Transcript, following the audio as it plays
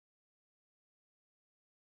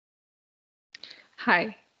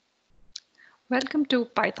Hi, welcome to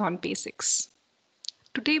Python Basics.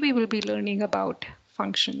 Today we will be learning about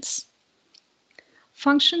functions.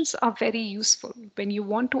 Functions are very useful when you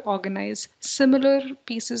want to organize similar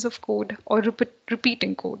pieces of code or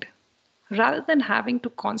repeating code. Rather than having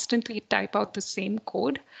to constantly type out the same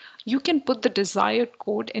code, you can put the desired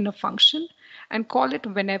code in a function and call it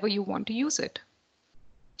whenever you want to use it.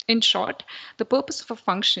 In short, the purpose of a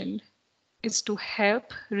function is to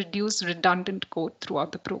help reduce redundant code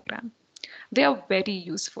throughout the program. They are very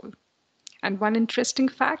useful. And one interesting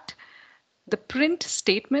fact, the print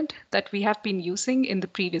statement that we have been using in the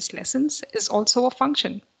previous lessons is also a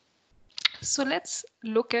function. So let's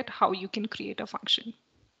look at how you can create a function.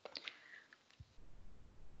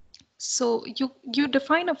 So you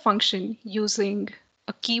define a function using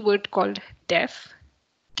a keyword called def,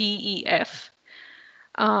 DEF.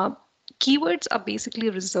 Uh, Keywords are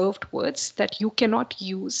basically reserved words that you cannot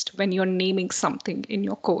use when you're naming something in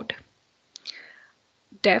your code.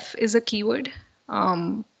 Def is a keyword.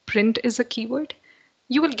 Print is a keyword.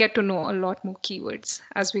 You will get to know a lot more keywords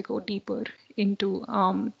as we go deeper into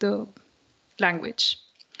the language.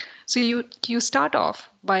 So you start off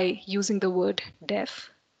by using the word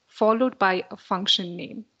def followed by a function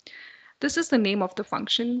name. This is the name of the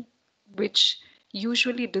function, which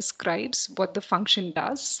usually describes what the function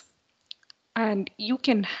does. And you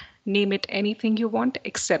can name it anything you want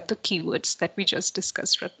except the keywords that we just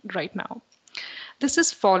discussed right now. This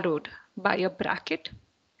is followed by a bracket,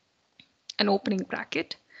 an opening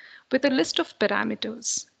bracket, with a list of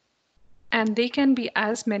parameters. And they can be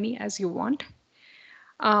as many as you want.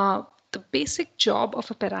 The basic job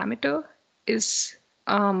of a parameter is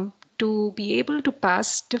to be able to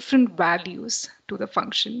pass different values to the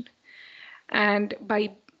function. And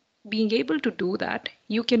by being able to do that,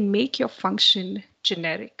 you can make your function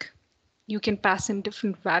generic. You can pass in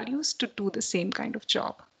different values to do the same kind of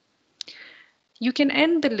job. You can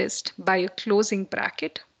end the list by a closing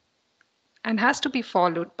bracket and has to be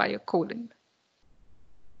followed by a colon.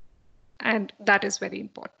 And that is very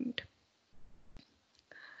important.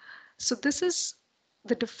 So this is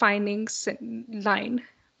the defining line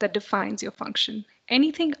that defines your function.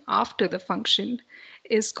 Anything after the function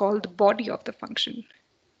is called the body of the function.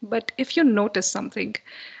 But if you notice something,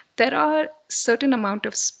 there are certain amount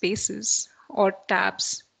of spaces or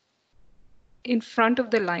tabs in front of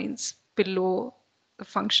the lines below the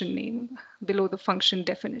function name, below the function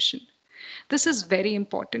definition. This is very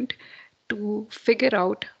important to figure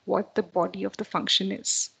out what the body of the function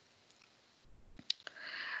is.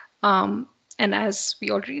 And as we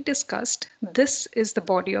already discussed, this is the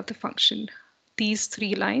body of the function. These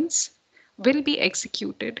three lines will be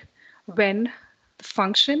executed when the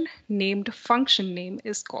function named function name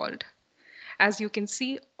is called. As you can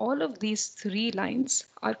see, all of these three lines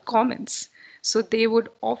are comments, so they would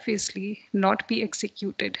obviously not be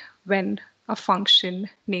executed when a function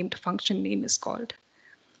named function name is called.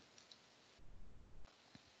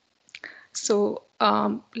 So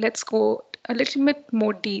let's go a little bit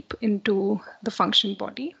more deep into the function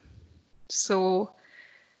body. So,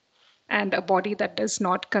 and a body that does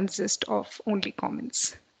not consist of only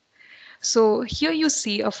comments. So here you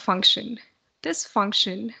see a function. This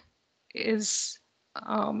function is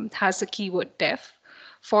has a keyword def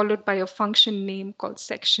followed by a function name called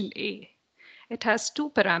section A. It has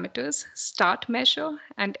two parameters, start measure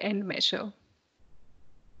and end measure.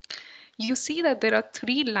 You see that there are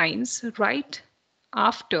three lines right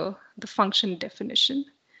after the function definition,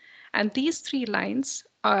 and these three lines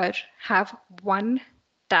have one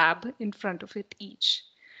tab in front of it each.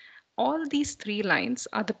 All these three lines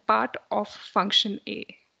are the part of function A.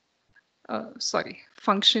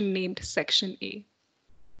 Function named section A.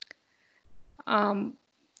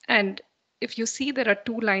 And if you see, there are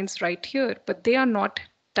two lines right here, but they are not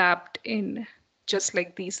tabbed in just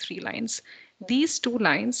like these three lines. These two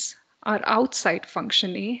lines are outside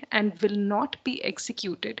function A and will not be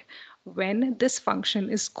executed when this function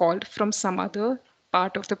is called from some other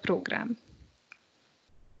part of the program.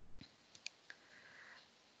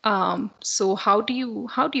 So how do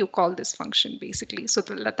you call this function basically? So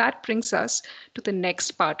that brings us to the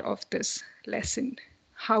next part of this lesson.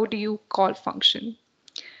 How do you call function?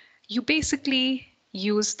 You basically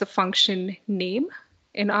use the function name.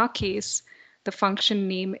 In our case, the function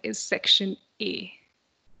name is section A,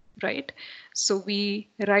 right? So we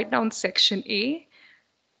write down section A,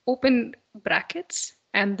 open brackets,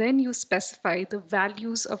 and then you specify the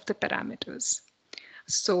values of the parameters.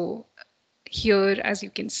 So here, as you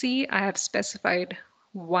can see, I have specified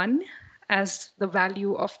 1 as the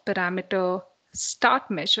value of parameter start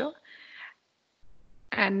measure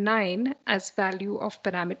and 9 as value of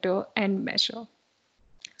parameter end measure.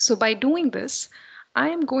 So by doing this, I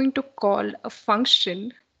am going to call a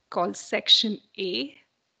function called section A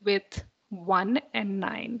with 1 and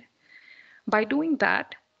 9. By doing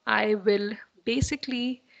that, I will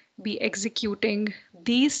basically be executing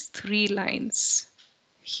these 3 lines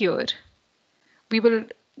here. We will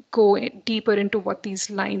go deeper into what these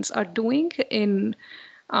lines are doing in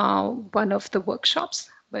one of the workshops,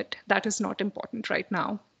 but that is not important right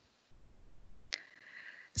now.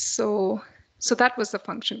 So that was the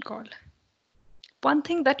function call. One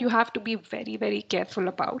thing that you have to be very, very careful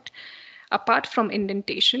about, apart from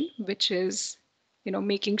indentation, which is,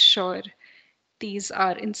 making sure these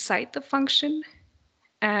are inside the function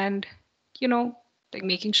and, like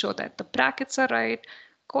making sure that the brackets are right,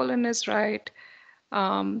 colon is right,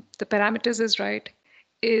 the parameters is right,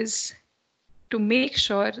 is to make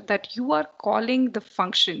sure that you are calling the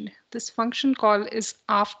function. This function call is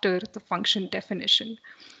after the function definition.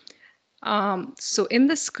 So in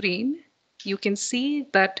the screen, you can see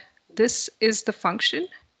that this is the function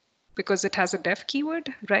because it has a def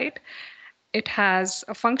keyword, right? It has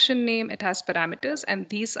a function name, it has parameters, and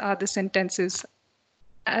these are the sentences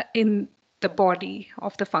in the body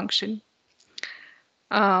of the function.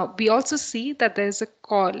 We also see that there's a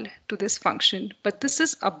call to this function, but this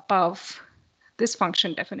is above this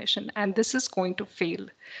function definition, and this is going to fail.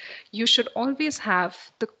 You should always have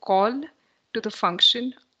the call to the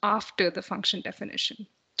function after the function definition.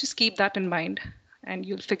 Just keep that in mind and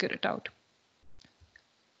you'll figure it out.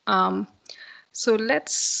 So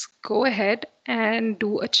let's go ahead and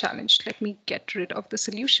do a challenge. Let me get rid of the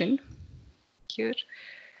solution here.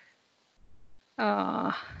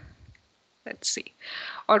 Let's see.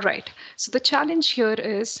 All right. So the challenge here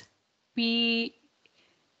is we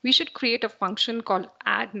should create a function called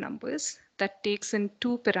add numbers that takes in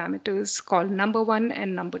 2 parameters called number1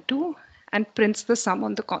 and number2 and prints the sum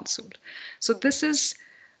on the console. So this is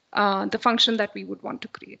the function that we would want to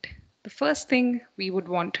create. The first thing we would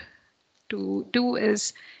want to do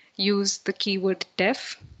is use the keyword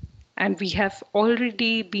def, and we have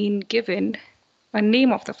already been given a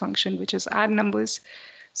name of the function, which is add numbers.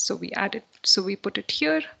 So we put it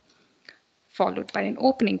here, followed by an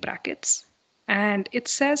opening brackets. And it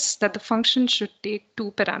says that the function should take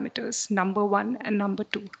 2 parameters, number1 and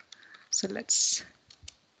number2. So let's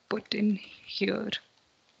put in here.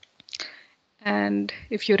 And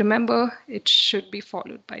if you remember, it should be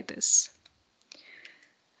followed by this.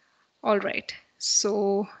 All right,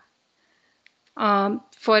 so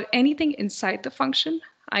for anything inside the function,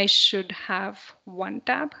 I should have 1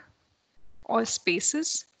 tab or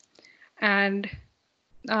spaces. And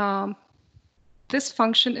this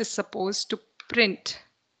function is supposed to print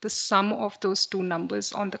the sum of those 2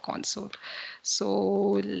 numbers on the console.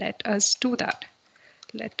 So let us do that.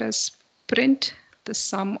 Let us print the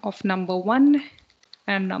sum of number1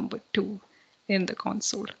 and number2 in the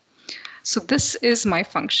console. So this is my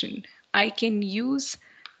function. I can use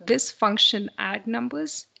this function add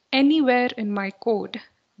numbers anywhere in my code,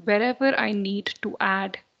 wherever I need to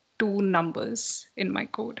add 2 numbers in my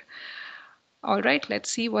code. All right,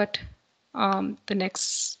 let's see what the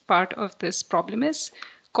next part of this problem is.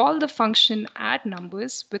 Call the function add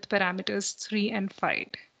numbers with parameters 3 and 5.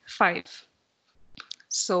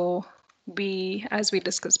 So as we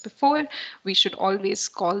discussed before, we should always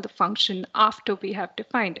call the function after we have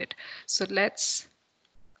defined it. So let's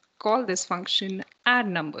call this function add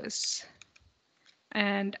numbers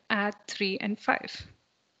and add 3 and 5.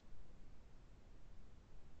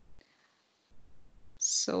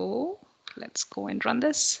 So let's go and run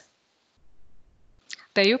this.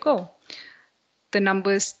 There you go. The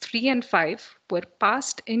numbers 3 and 5 were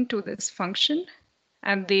passed into this function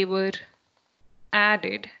and they were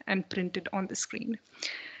added and printed on the screen.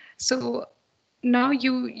 So now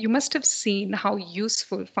you must have seen how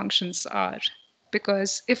useful functions are,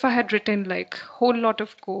 because if I had written like a whole lot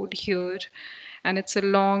of code here and it's a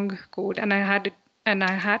long code and I had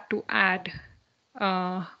to add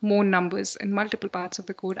more numbers in multiple parts of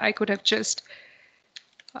the code, I could have just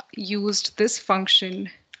used this function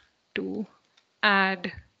to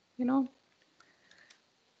add,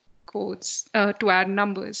 codes, to add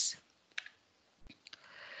numbers.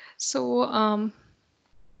 So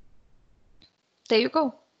there you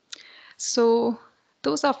go. So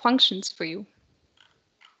those are functions for you.